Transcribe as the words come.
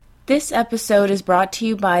This episode is brought to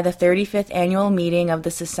you by the 35th Annual Meeting of the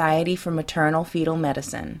Society for Maternal Fetal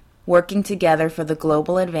Medicine, working together for the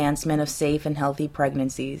global advancement of safe and healthy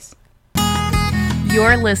pregnancies.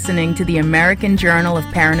 You're listening to the American Journal of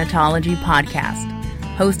Perinatology podcast.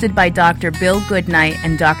 Hosted by Dr. Bill Goodnight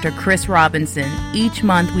and Dr. Chris Robinson, each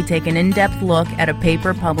month we take an in-depth look at a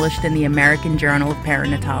paper published in the American Journal of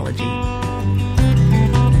Perinatology.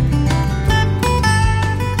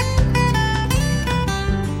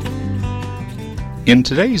 In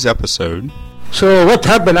today's episode... So what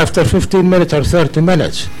happened after 15 minutes or 30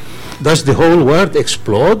 minutes? Does the whole world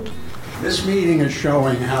explode? This meeting is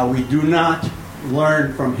showing how we do not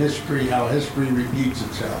learn from history, how history repeats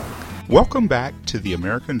itself. Welcome back to the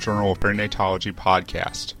American Journal of Perinatology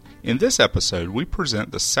podcast. In this episode, we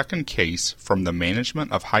present the second case from the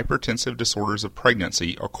Management of Hypertensive Disorders of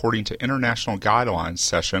Pregnancy according to International Guidelines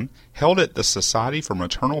session held at the Society for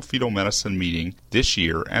Maternal Fetal Medicine meeting this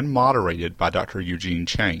year and moderated by Dr. Eugene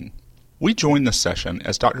Chang. We join the session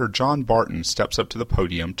as Dr. John Barton steps up to the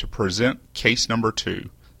podium to present case number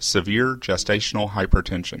 2, severe gestational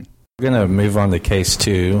hypertension. We're going to move on to case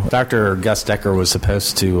 2. Dr. Gus Decker was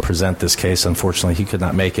supposed to present this case. Unfortunately, he could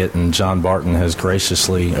not make it, and John Barton has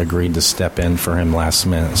graciously agreed to step in for him last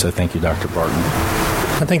minute. So thank you, Dr. Barton.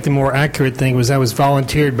 I think the more accurate thing was I was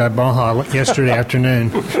volunteered by Baja yesterday afternoon.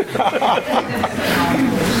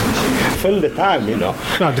 Fill the time, you know.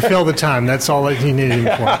 No, to fill the time. That's all that he needed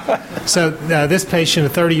him for. So this patient, a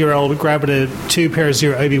 30-year-old, gravida 2,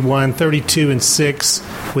 para-0, OB1, 32 and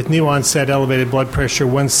 6, with new onset elevated blood pressure,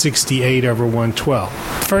 168 over 112.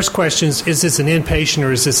 First question is this an inpatient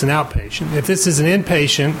or is this an outpatient? If this is an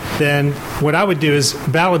inpatient, then what I would do is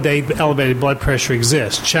validate elevated blood pressure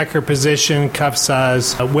exists. Check her position, cuff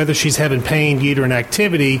size, whether she's having pain, uterine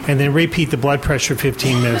activity, and then repeat the blood pressure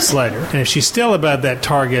 15 minutes later. And if she's still above that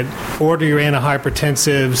target, order your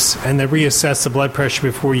antihypertensives and then reassess the blood pressure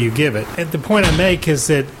before you give it. And the point I make is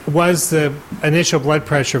that was the initial blood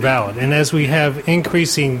pressure valid? And as we have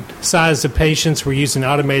increasing size of patients, we're using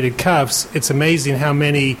automated cuffs, it's amazing how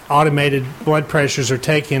many automated blood pressures are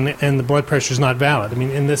taken and the blood pressure is not valid. I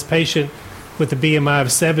mean, in this patient with a BMI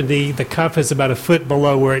of 70, the cuff is about a foot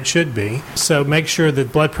below where it should be. So make sure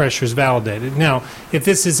that blood pressure is validated. Now, if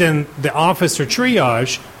this is in the office or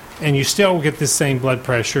triage and you still get the same blood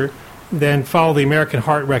pressure, then follow the American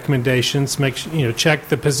Heart recommendations. Check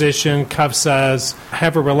the position, cuff size,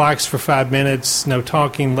 have her relax for 5 minutes, no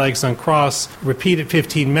talking, legs uncrossed. Repeat it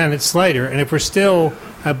 15 minutes later. And if we're still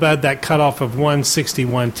above that cutoff of 160,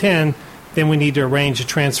 110, then we need to arrange a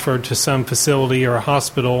transfer to some facility or a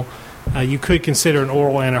hospital. You could consider an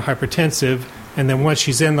oral antihypertensive, and then once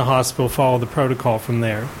she's in the hospital, follow the protocol from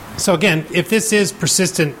there. So again, if this is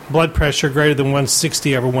persistent blood pressure greater than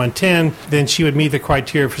 160 over 110, then she would meet the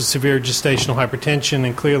criteria for severe gestational hypertension,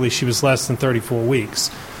 and clearly she was less than 34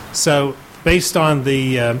 weeks. So based on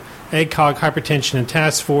the ACOG Hypertension and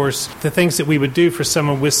Task Force, the things that we would do for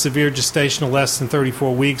someone with severe gestational less than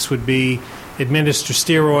 34 weeks would be administer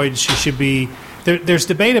steroids. She should be There's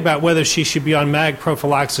debate about whether she should be on MAG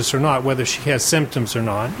prophylaxis or not, whether she has symptoms or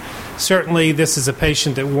not. Certainly, this is a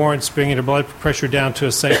patient that warrants bringing her blood pressure down to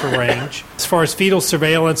a safer range. As far as fetal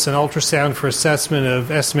surveillance and ultrasound for assessment of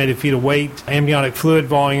estimated fetal weight, amniotic fluid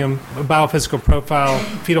volume, biophysical profile,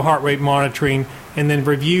 fetal heart rate monitoring, and then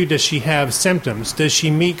review, does she have symptoms? Does she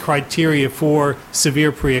meet criteria for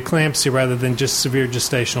severe preeclampsia rather than just severe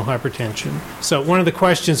gestational hypertension? So one of the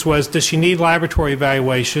questions was, does she need laboratory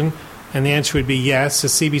evaluation? And the answer would be yes, a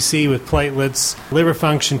CBC with platelets, liver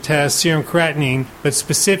function test, serum creatinine, but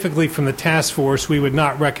specifically from the task force, we would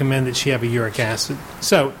not recommend that she have a uric acid.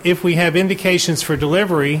 So if we have indications for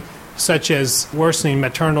delivery, such as worsening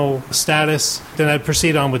maternal status, then I'd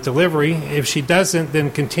proceed on with delivery. If she doesn't,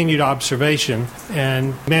 then continued observation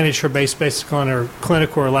and manage her based on her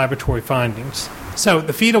clinical or laboratory findings. So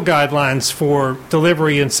the fetal guidelines for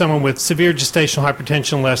delivery in someone with severe gestational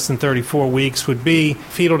hypertension less than 34 weeks would be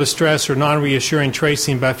fetal distress or non-reassuring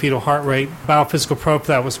tracing by fetal heart rate. Biophysical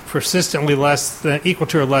profile was persistently equal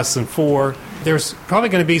to or less than 4. There's probably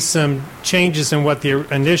going to be some changes in what the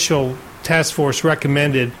initial task force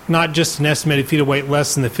recommended, not just an estimated fetal weight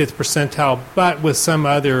less than the 5th percentile, but with some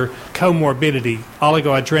other comorbidity.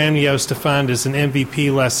 Oligohydramnios defined as an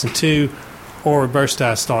MVP less than 2 or reverse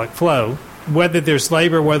diastolic flow. Whether there's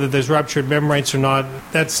labor, whether there's ruptured membranes or not,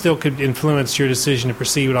 that still could influence your decision to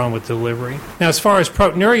proceed on with delivery. Now, as far as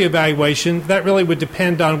proteinuria evaluation, that really would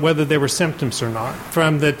depend on whether there were symptoms or not.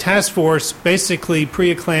 From the task force, basically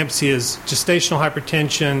preeclampsia is gestational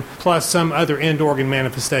hypertension plus some other end organ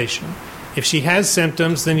manifestation. If she has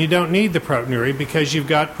symptoms, then you don't need the proteinuria because you've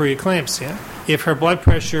got preeclampsia. If her blood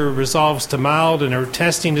pressure resolves to mild and her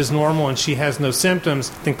testing is normal and she has no symptoms,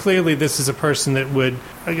 then clearly this is a person that would,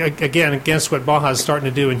 again, against what Baja is starting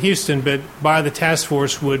to do in Houston, but by the task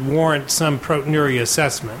force would warrant some proteinuria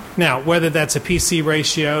assessment. Now, whether that's a PC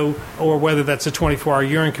ratio or whether that's a 24-hour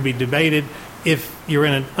urine can be debated. If you're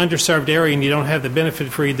in an underserved area and you don't have the benefit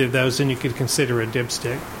for either of those, then you could consider a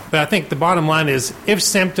dipstick. But I think the bottom line is, if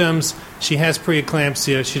symptoms, she has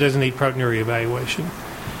preeclampsia, she doesn't need proteinuria evaluation.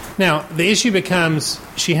 Now, the issue becomes,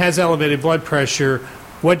 she has elevated blood pressure.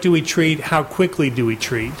 What do we treat? How quickly do we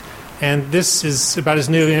treat? And this is about as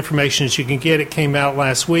new information as you can get. It came out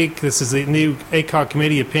last week. This is the new ACOG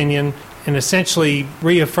committee opinion and essentially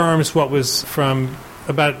reaffirms what was from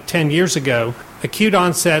about 10 years ago. Acute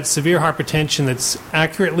onset severe hypertension that's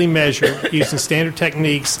accurately measured using standard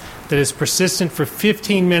techniques that is persistent for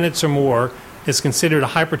 15 minutes or more is considered a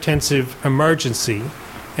hypertensive emergency.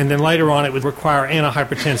 And then later on it would require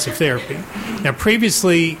antihypertensive therapy. Now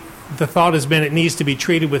previously the thought has been it needs to be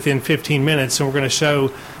treated within 15 minutes, and we're going to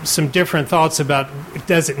show some different thoughts about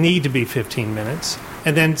does it need to be 15 minutes.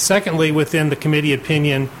 And then secondly, within the committee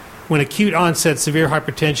opinion, when acute onset severe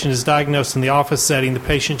hypertension is diagnosed in the office setting, the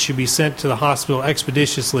patient should be sent to the hospital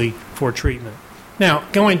expeditiously for treatment. Now,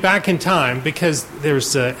 going back in time, because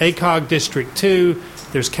there's ACOG District 2,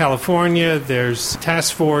 there's California, there's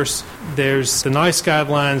Task Force, there's the NICE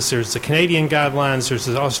guidelines, there's the Canadian guidelines, there's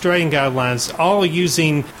the Australian guidelines, all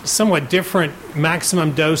using somewhat different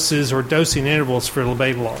maximum doses or dosing intervals for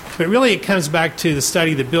labetalol. But really it comes back to the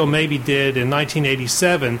study that Bill Mabey did in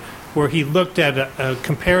 1987, where he looked at a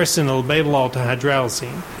comparison of labetalol to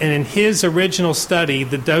hydralazine. And in his original study,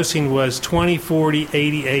 the dosing was 20, 40,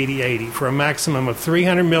 80, 80, 80 for a maximum of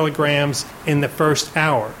 300 milligrams in the first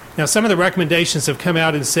hour. Now, some of the recommendations have come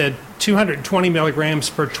out and said 220 milligrams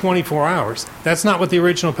per 24 hours. That's not what the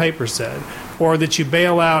original paper said. Or that you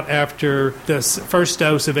bail out after the first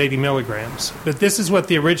dose of 80 milligrams. But this is what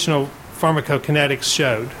the original pharmacokinetics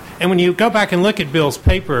showed. And when you go back and look at Bill's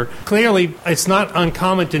paper, clearly it's not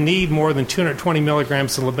uncommon to need more than 220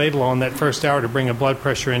 milligrams of labetalol in that first hour to bring a blood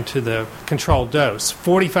pressure into the controlled dose.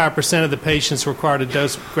 45% of the patients required a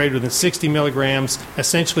dose greater than 60 milligrams.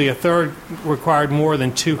 Essentially, a third required more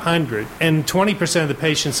than 200. And 20% of the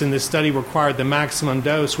patients in this study required the maximum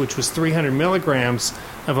dose, which was 300 milligrams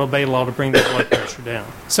of labetalol to bring the blood pressure down.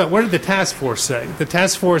 So what did the task force say? The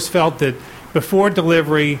task force felt that before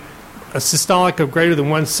delivery, a systolic of greater than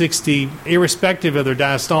 160, irrespective of their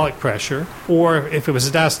diastolic pressure, or if it was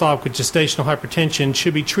a diastolic with gestational hypertension,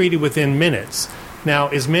 should be treated within minutes. Now,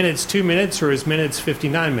 is minutes 2 minutes or is minutes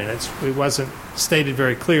 59 minutes? It wasn't stated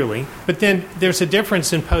very clearly. But then there's a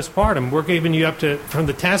difference in postpartum. We're giving you up to, from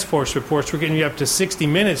the task force reports, we're giving you up to 60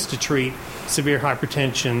 minutes to treat severe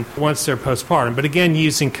hypertension once they're postpartum. But again,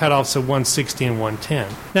 using cutoffs of 160 and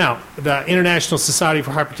 110. Now, the International Society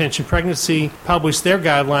for Hypertension Pregnancy published their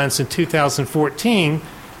guidelines in 2014.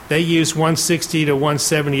 They used 160 to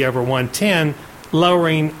 170 over 110,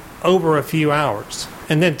 lowering over a few hours.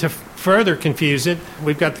 And then to further confuse it,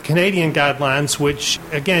 we've got the Canadian guidelines, which,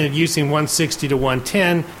 again, are using 160 to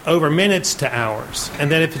 110 over minutes to hours.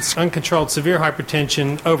 And then if it's uncontrolled severe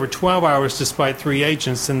hypertension, over 12 hours despite 3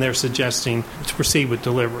 agents, then they're suggesting to proceed with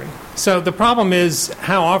delivery. So the problem is,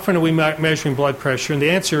 how often are we measuring blood pressure? And the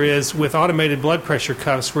answer is, with automated blood pressure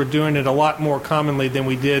cuffs, we're doing it a lot more commonly than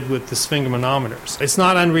we did with the sphingomanometers. It's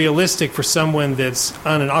not unrealistic for someone that's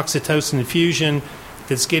on an oxytocin infusion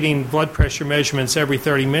that's getting blood pressure measurements every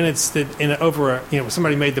 30 minutes, that in over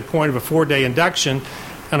somebody made the point of a 4-day induction.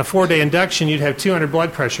 On a 4-day induction, you'd have 200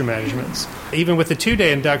 blood pressure measurements. Even with a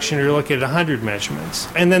 2-day induction, you're looking at 100 measurements.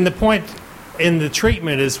 And then the point in the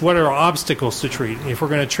treatment is, what are our obstacles to treat if we're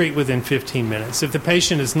going to treat within 15 minutes? If the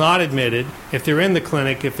patient is not admitted, if they're in the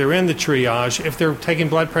clinic, if they're in the triage, if they're taking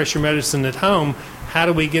blood pressure medicine at home, how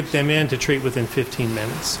do we get them in to treat within 15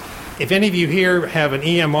 minutes? If any of you here have an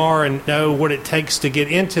EMR and know what it takes to get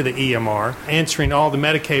into the EMR, answering all the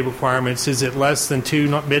Medicaid requirements, is it less than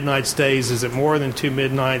 2 midnight stays? Is it more than 2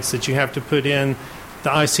 midnights that you have to put in the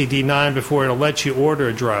ICD-9 before it'll let you order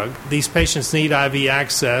a drug? These patients need IV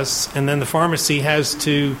access, and then the pharmacy has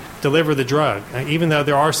to deliver the drug. Even though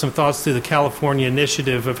there are some thoughts through the California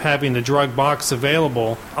initiative of having the drug box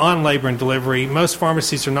available on labor and delivery, most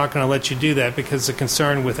pharmacies are not going to let you do that because of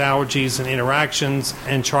concern with allergies and interactions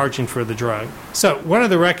and charging for the drug. So what are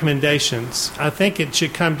the recommendations? I think it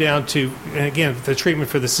should come down to, again, the treatment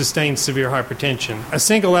for the sustained severe hypertension. A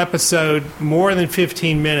single episode, more than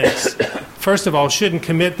 15 minutes, first of all, shouldn't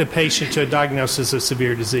commit the patient to a diagnosis of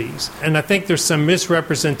severe disease. And I think there's some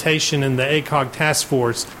misrepresentation in the ACOG task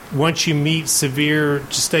force. Once you meet severe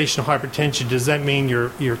gestational hypertension, does that mean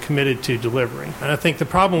you're committed to delivery? And I think the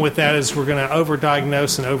problem with that is we're going to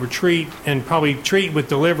overdiagnose and overtreat and probably treat with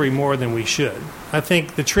delivery more than we should. I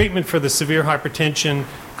think the treatment for the severe hypertension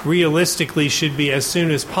realistically should be as soon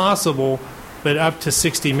as possible, but up to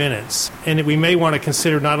 60 minutes. And we may want to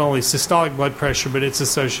consider not only systolic blood pressure, but its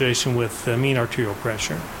association with mean arterial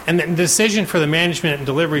pressure. And the decision for the management and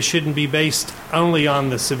delivery shouldn't be based only on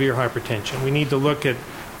the severe hypertension. We need to look at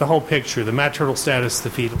the whole picture, the maternal status, the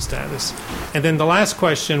fetal status. And then the last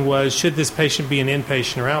question was, should this patient be an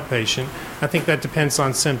inpatient or outpatient? I think that depends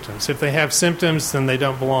on symptoms. If they have symptoms, then they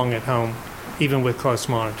don't belong at home, even with close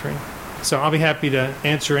monitoring. So I'll be happy to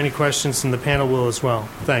answer any questions, and the panel will as well.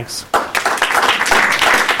 Thanks.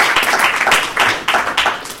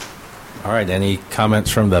 All right, any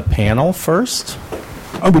comments from the panel first?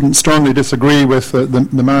 I wouldn't strongly disagree with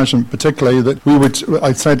the management, particularly that we would,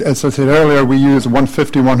 as I said earlier, we use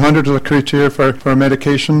 150-100 as a criteria for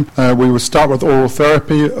medication. We would start with oral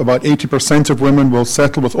therapy. About 80% of women will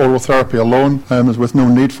settle with oral therapy alone, with no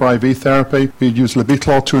need for IV therapy. We'd use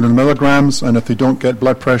labetalol 200 milligrams, and if they don't get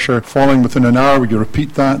blood pressure falling within an hour, we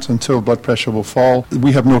repeat that until blood pressure will fall.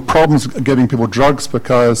 We have no problems giving people drugs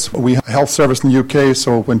because we have a health service in the UK,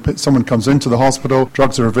 so when someone comes into the hospital,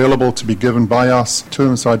 drugs are available to be given by us to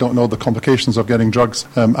them, so I don't know the complications of getting drugs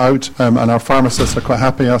out, and our pharmacists are quite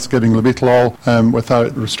happy us giving labetalol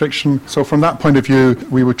without restriction. So from that point of view,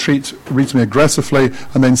 we would treat reasonably aggressively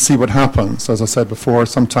and then see what happens. As I said before,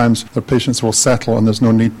 sometimes the patients will settle and there's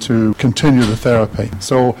no need to continue the therapy.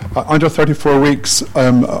 So under 34 weeks,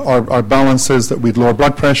 our balance is that we'd lower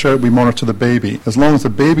blood pressure, we monitor the baby. As long as the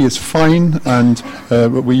baby is fine, and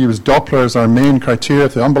we use Doppler as our main criteria,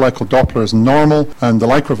 if the umbilical Doppler is normal and the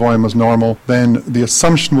lycra volume is normal, then the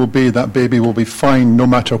assumption will be that baby will be fine no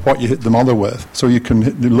matter what you hit the mother with. So you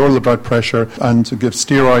can lower the blood pressure and give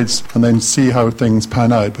steroids and then see how things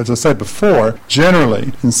pan out. But as I said before,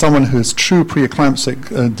 generally, in someone who has true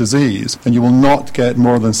preeclamptic disease, then you will not get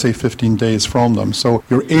more than, say, 15 days from them. So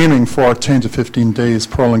you're aiming for 10 to 15 days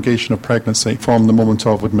prolongation of pregnancy from the moment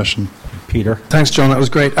of admission. Peter. Thanks, John. That was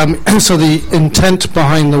great. So the intent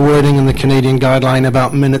behind the wording in the Canadian guideline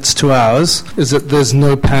about minutes to hours is that there's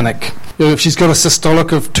no panic. If she's got a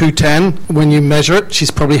systolic of 210, when you measure it,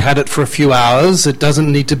 she's probably had it for a few hours. It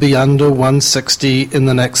doesn't need to be under 160 in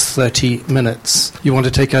the next 30 minutes. You want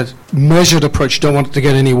to take a measured approach. You don't want it to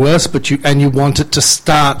get any worse, but you want it to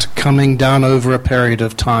start coming down over a period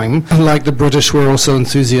of time. Like the British were also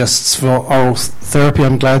enthusiasts for oral therapy.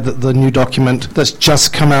 I'm glad that the new document that's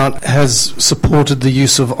just come out has supported the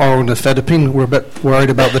use of oral nifedipine. We're a bit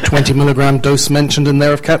worried about the 20 milligram dose mentioned in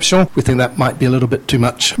there of capsule. We think that might be a little bit too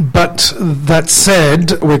much. But that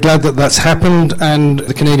said, we're glad that that's happened, and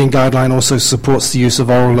the Canadian guideline also supports the use of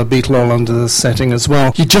oral labetalol under the setting as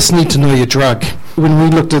well. You just need to know your drug. When we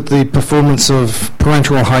looked at the performance of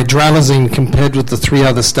parenteral hydralazine compared with the three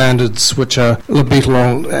other standards, which are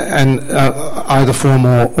labetalol and either form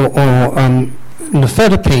or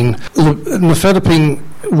nifedipine, nifedipine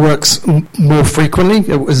works more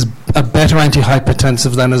frequently. It was a better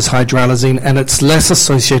antihypertensive than is hydralazine, and it's less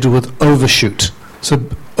associated with overshoot. So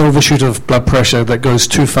overshoot of blood pressure that goes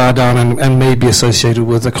too far down and may be associated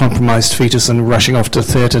with a compromised fetus and rushing off to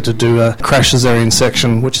theatre to do a crash cesarean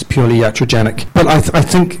section, which is purely iatrogenic. But I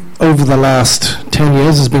think over the last 10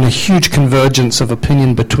 years there's been a huge convergence of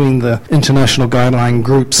opinion between the international guideline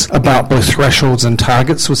groups about both thresholds and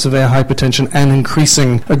targets with severe hypertension, and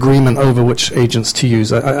increasing agreement over which agents to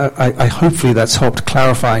use. I hopefully that's helped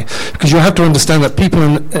clarify, because you have to understand that people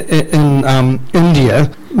in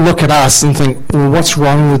India look at us and think, well, what's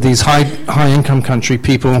wrong with these high-income country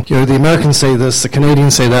people? You know, the Americans say this, the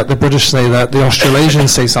Canadians say that, the British say that, the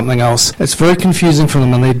Australasians say something else. It's very confusing for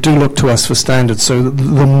them, and they do look to us for standards. So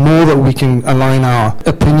the more that we can align our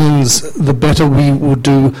opinions, the better we will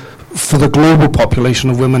do for the global population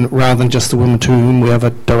of women rather than just the women to whom we have a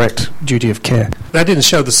direct duty of care. I didn't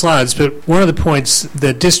show the slides, but one of the points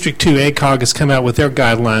that District 2 ACOG has come out with their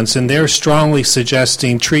guidelines, and they're strongly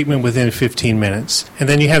suggesting treatment within 15 minutes. And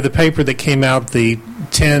then you have the paper that came out, the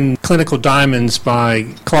 10 clinical diamonds by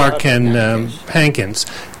Clark and Hankins.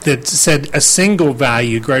 that said a single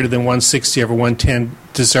value greater than 160 over 110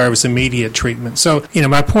 deserves immediate treatment. So,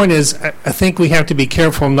 my point is, I think we have to be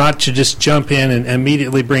careful not to just jump in and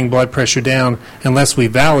immediately bring blood pressure down unless we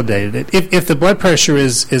validated it. If the blood pressure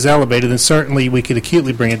is elevated, then certainly we could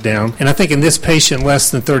acutely bring it down. And I think in this patient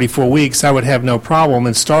less than 34 weeks, I would have no problem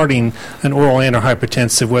in starting an oral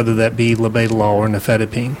antihypertensive, whether that be labetalol or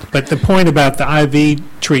nifedipine. But the point about the IV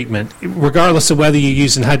treatment, regardless of whether you're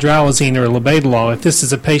using hydralazine or labetalol, if this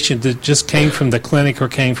is a patient that just came from the clinic or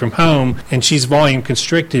came from home and she's volume constrained,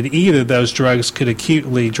 either of those drugs could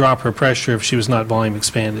acutely drop her pressure if she was not volume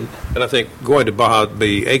expanded. And I think going to Baja,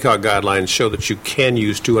 the ACOG guidelines show that you can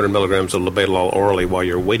use 200 milligrams of labetalol orally while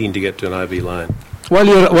you're waiting to get to an IV line.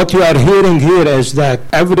 Well, what you are hearing here is that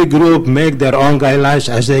every group make their own guidelines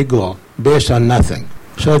as they go, based on nothing.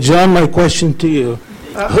 So, John, my question to you.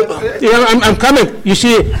 I'm coming. You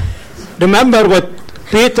see, remember what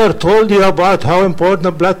Peter told you about how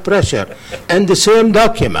important blood pressure. In the same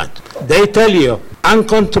document, they tell you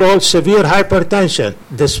uncontrolled severe hypertension,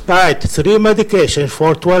 despite 3 medications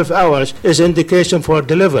for 12 hours, is indication for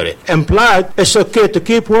delivery. Implied, it's okay to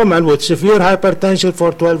keep women with severe hypertension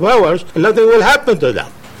for 12 hours, and nothing will happen to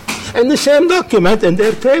them. In the same document, in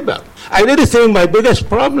their table. I really think my biggest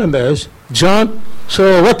problem is, John,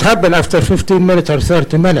 so what happened after 15 minutes or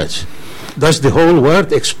 30 minutes? Does the whole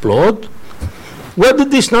world explode? Where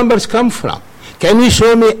did these numbers come from? Can you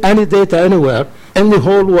show me any data anywhere in the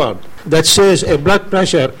whole world that says a blood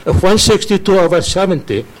pressure of 162 over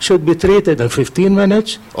 70 should be treated in 15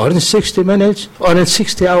 minutes or in 60 minutes or in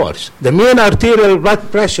 60 hours? The mean arterial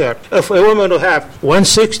blood pressure of a woman who have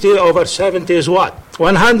 160 over 70 is what?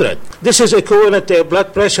 100. This is equivalent to a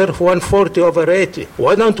blood pressure of 140 over 80.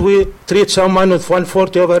 Why don't we treat someone with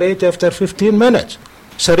 140 over 80 after 15 minutes?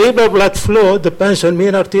 Cerebral blood flow depends on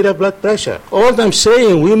mean arterial blood pressure. All I'm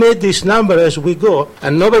saying, we made this number as we go,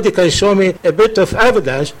 and nobody can show me a bit of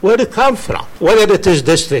evidence where it comes from. Whether it is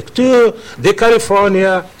District 2, the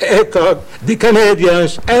California, ACOG, the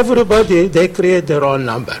Canadians, everybody, they create their own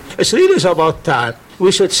number. It's really about time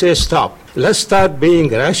we should say stop. Let's start being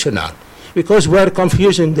rational, because we're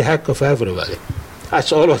confusing the heck of everybody.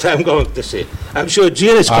 That's all what I'm going to say. I'm sure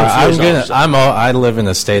Gene is confused. I live in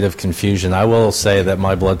a state of confusion. I will say that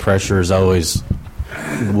my blood pressure is always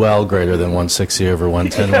well greater than 160 over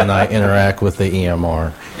 110 when I interact with the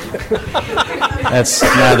EMR. That's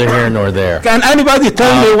neither here nor there. Can anybody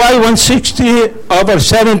tell me why 160 over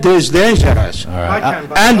 70 is dangerous? All right.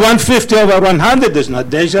 And 150 over 100 is not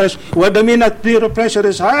dangerous? What do you mean that blood pressure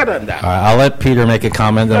is higher than that? All right, I'll let Peter make a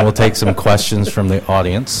comment, then we'll take some questions from the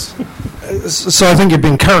audience. So I think you've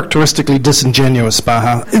been characteristically disingenuous,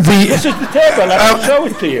 Baha. This is the table. I'll show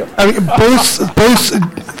it to you. Both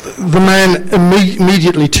the man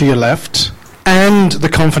immediately to your left and the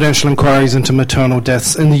confidential inquiries into maternal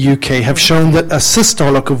deaths in the UK have shown that a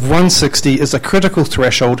systolic of 160 is a critical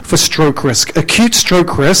threshold for stroke risk. Acute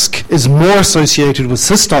stroke risk is more associated with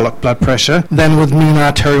systolic blood pressure than with mean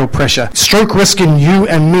arterial pressure. Stroke risk in you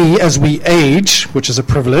and me as we age, which is a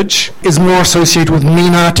privilege, is more associated with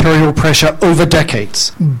mean arterial pressure over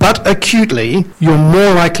decades. But acutely, you're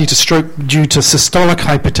more likely to stroke due to systolic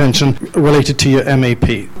hypertension related to your MAP.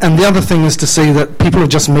 And the other thing is to say that people are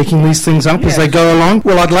just making these things up as they go along.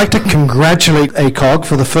 Well, I'd like to congratulate ACOG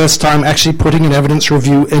for the first time actually putting an evidence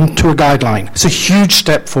review into a guideline. It's a huge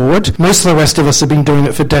step forward. Most of the rest of us have been doing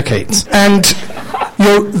it for decades. And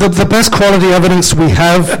the best quality evidence we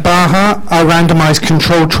have, Baha, are randomized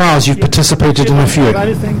controlled trials. You've participated in a few.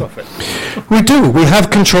 We do. We have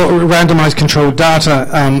randomized controlled data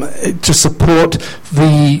to support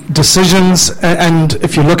the decisions. And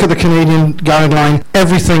if you look at the Canadian guideline,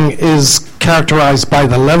 everything is characterized by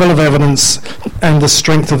the level of evidence and the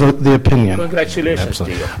strength of the opinion. Congratulations to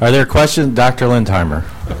you. Are there questions? Dr. Lindheimer.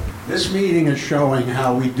 This meeting is showing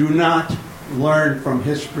how we do not learn from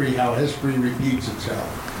history, how history repeats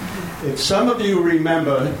itself. If some of you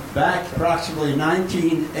remember, back approximately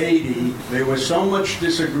 1980, there was so much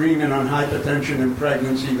disagreement on hypertension in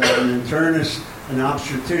pregnancy that an internist and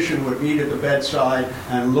obstetrician would meet at the bedside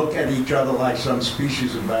and look at each other like some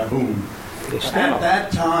species of baboon. At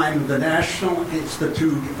that time, the National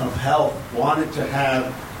Institute of Health wanted to have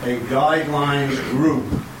a guidelines group.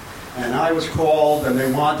 And I was called, and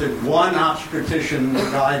they wanted one obstetrician to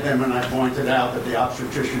guide them, and I pointed out that the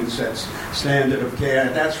obstetrician sets standard of care.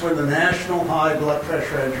 And that's for the National High Blood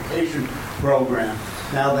Pressure Education Program.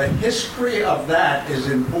 Now, the history of that is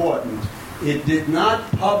important. It did not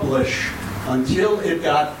publish until it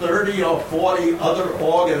got 30 or 40 other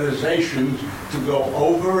organizations to go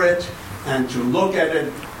over it and to look at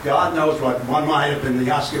it God knows what, one might have been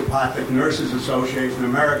the Osteopathic Nurses Association,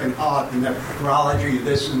 American Heart and Nephrology,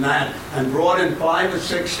 this and that, and brought in 5 or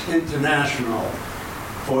 6 international.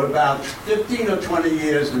 For about 15 or 20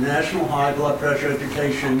 years, the National High Blood Pressure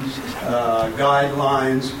Education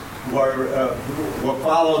guidelines were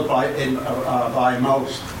followed by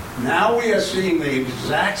most. Now we are seeing the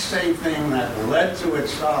exact same thing that led to it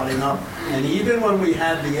starting up. And even when we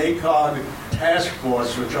had the ACOG task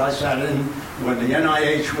force, which I sat in when the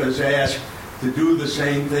NIH was asked to do the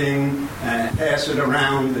same thing and pass it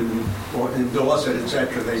around or endorse it,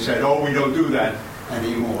 etc., they said, oh, we don't do that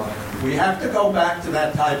anymore. We have to go back to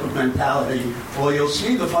that type of mentality, or you'll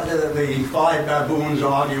see the 5 baboons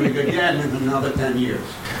arguing again in another 10 years.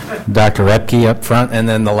 Dr. Repke up front, and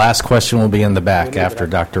then the last question will be in the back after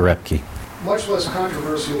Dr. Repke. Much less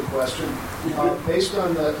controversial question. Based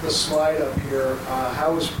on the slide up here,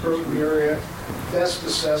 how is proteinuria best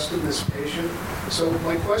assessed in this patient? So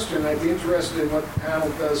my question, I'd be interested in what the panel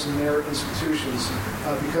does in their institutions,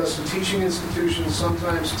 because in teaching institutions,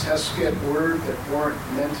 sometimes tests get ordered that weren't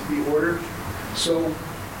meant to be ordered. So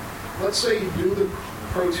let's say you do the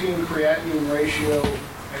protein-creatinine ratio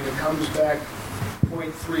and it comes back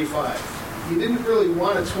 0.35. You didn't really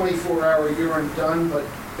want a 24-hour urine done, but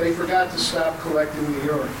they forgot to stop collecting the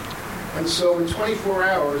urine. And so in 24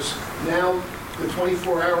 hours, now the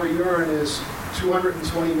 24-hour urine is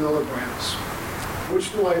 220 milligrams.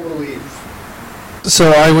 Which do I believe?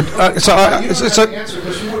 So I would. You don't have to answer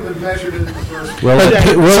because you wouldn't have measured it in the first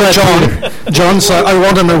place. John, so I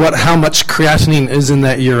want to know how much creatinine is in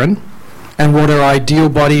that urine, and what her ideal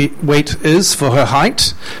body weight is for her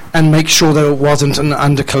height, and make sure that it wasn't an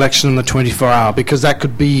under-collection in the 24-hour, because that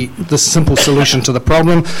could be the simple solution to the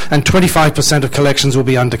problem, and 25% of collections will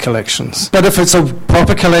be under-collections. But if it's a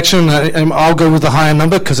proper collection, I'll go with the higher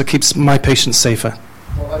number because it keeps my patients safer.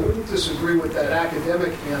 Well, I wouldn't disagree with that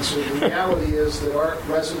academic answer. The reality is that our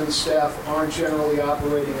resident staff aren't generally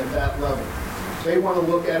operating at that level. They want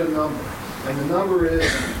to look at a number, and the number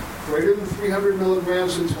is greater than 300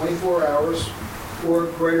 milligrams in 24 hours or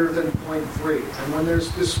greater than 0.3. And when there's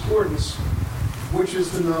discordance, which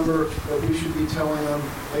is the number that we should be telling them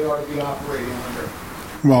they ought to be operating under?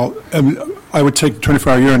 Well, I would take the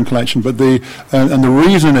 24-hour urine collection, but the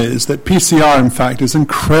reason is that PCR, in fact, is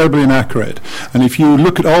incredibly inaccurate. And if you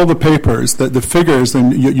look at all the papers, the figures,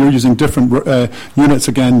 then you're using different units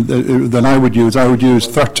again than I would use. I would use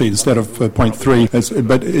 30 instead of 0.3.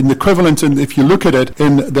 But in the equivalent, if you look at it,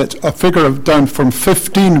 in that a figure of down from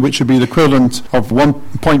 15, which would be the equivalent of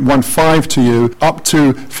 1.15 to you, up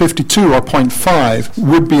to 52 or 0.5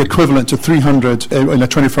 would be equivalent to 300 in a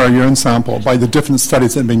 24-hour urine sample by the different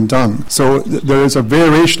studies that have been done. So there is a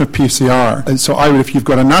variation of PCR. And so if you've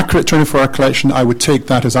got an accurate 24-hour collection, I would take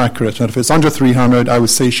that as accurate. And if it's under 300, I would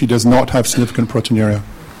say she does not have significant proteinuria.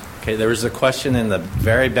 Okay, there was a question in the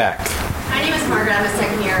very back. My name is Margaret. I'm a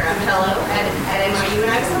second-year fellow at NYU,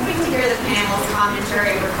 and I was hoping to hear the panel's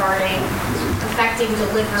commentary regarding affecting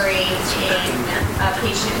delivery in a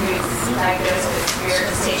patient who's diagnosed with severe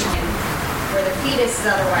gestation, where the fetus is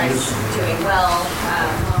otherwise doing well,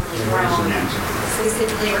 normally grown,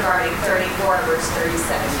 specifically regarding 34 versus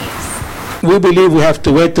 37 weeks. We believe we have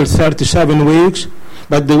to wait till 37 weeks,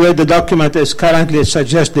 but the way the document is currently, it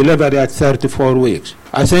suggests delivery at 34 weeks.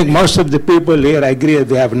 I think most of the people here agree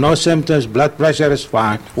they have no symptoms, blood pressure is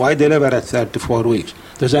fine. Why deliver at 34 weeks?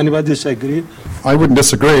 Does anybody disagree? I wouldn't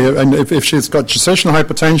disagree. And if she's got gestational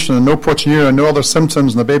hypertension and no proteinuria and no other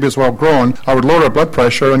symptoms and the baby is well grown, I would lower her blood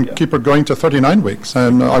pressure and keep her going to 39 weeks.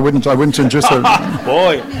 And I wouldn't induce her.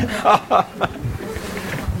 Boy.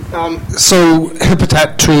 So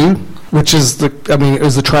Hypertat 2, which is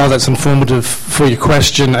the trial that's informative for your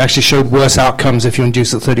question, actually showed worse outcomes if you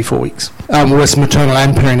induce at 34 weeks. Worse maternal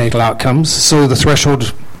and perinatal outcomes. So the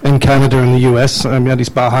threshold in Canada and the US, at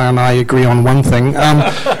least Baha and I agree on one thing,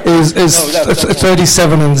 is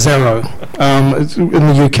 37 and 0. In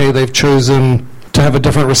the UK, they've chosen to have a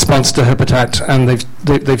different response to Hypertat, and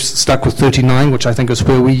they've stuck with 39, which I think is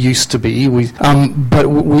where we used to be. But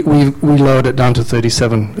we lowered it down to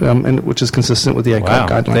 37, which is consistent with the ACOG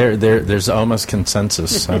guideline. There's almost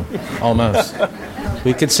consensus. So almost.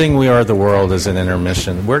 We could sing "We Are the World" as an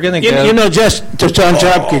intermission. We're going to go. Just to John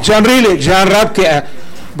Rapke. John Rapke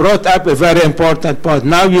brought up a very important point.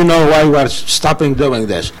 Now you know why we're stopping doing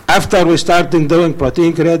this. After we started doing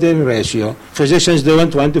protein-creatinine ratio, physicians doing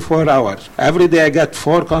 24 hours. Every day I get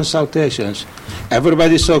 4 consultations.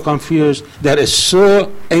 Everybody's so confused. There is so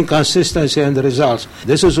inconsistency in the results.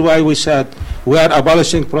 This is why we said we are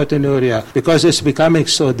abolishing proteinuria, because it's becoming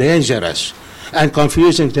so dangerous and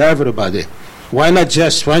confusing to everybody. Why not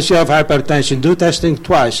just, once you have hypertension, do testing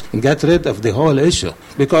twice and get rid of the whole issue?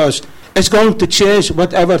 Because it's going to change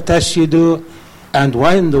whatever test you do, and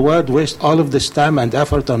why in the world waste all of this time and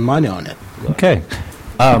effort and money on it? Okay.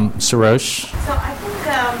 Sarosh? So I think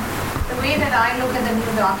the way that I look at the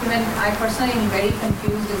new document, I personally am very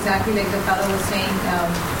confused, exactly like the fellow was saying,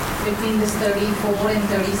 between this 34 and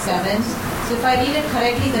 37. So if I read it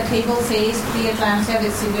correctly, the table says preeclampsia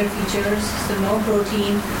with severe features, so no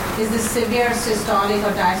protein, is this severe systolic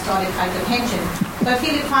or diastolic hypertension. So I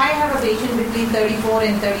feel if I have a patient between 34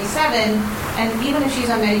 and 37, and even if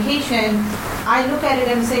she's on medication, I look at it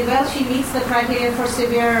and say, well, she meets the criteria for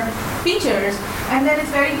severe features, and then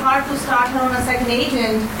it's very hard to start her on a second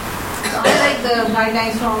agent. So I like the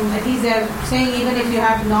guidelines from, at least they're saying even if you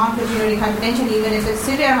have non-proteinuria hypertension, even if it's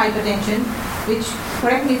severe hypertension, which,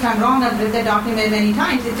 correct me if I'm wrong, I've read the document many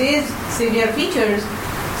times, it is severe features.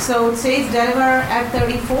 So it says deliver at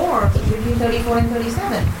 34, between 34 and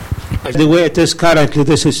 37. The way it is currently,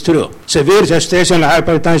 this is true. Severe gestational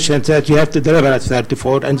hypertension that you have to deliver at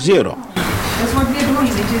 34 and 0. That's what we're doing,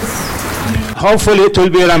 which is... Hopefully it will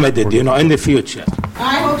be remedied, in the future.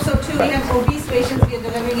 I hope so too. We have obese patients we are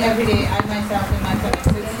delivering every day. I myself in my clinics.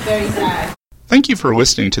 It's very sad. Thank you for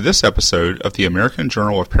listening to this episode of the American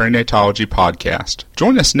Journal of Perinatology podcast.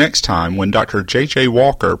 Join us next time when Dr. J.J.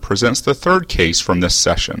 Walker presents the third case from this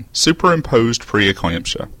session, superimposed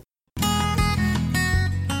preeclampsia.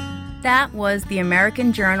 That was the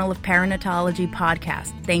American Journal of Perinatology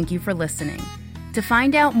podcast. Thank you for listening. To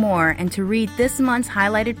find out more and to read this month's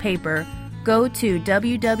highlighted paper, go to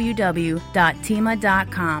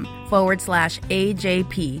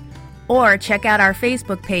www.tema.com/AJP or check out our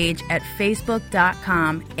Facebook page at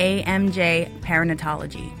facebook.com/AMJ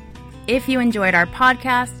Perinatology. If you enjoyed our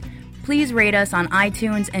podcast, please rate us on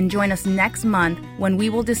iTunes and join us next month when we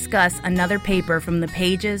will discuss another paper from the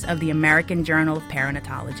pages of the American Journal of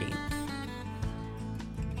Perinatology.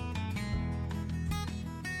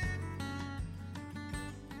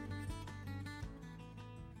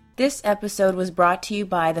 This episode was brought to you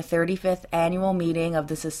by the 35th Annual Meeting of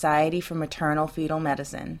the Society for Maternal-Fetal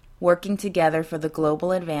Medicine, working together for the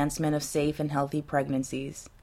global advancement of safe and healthy pregnancies.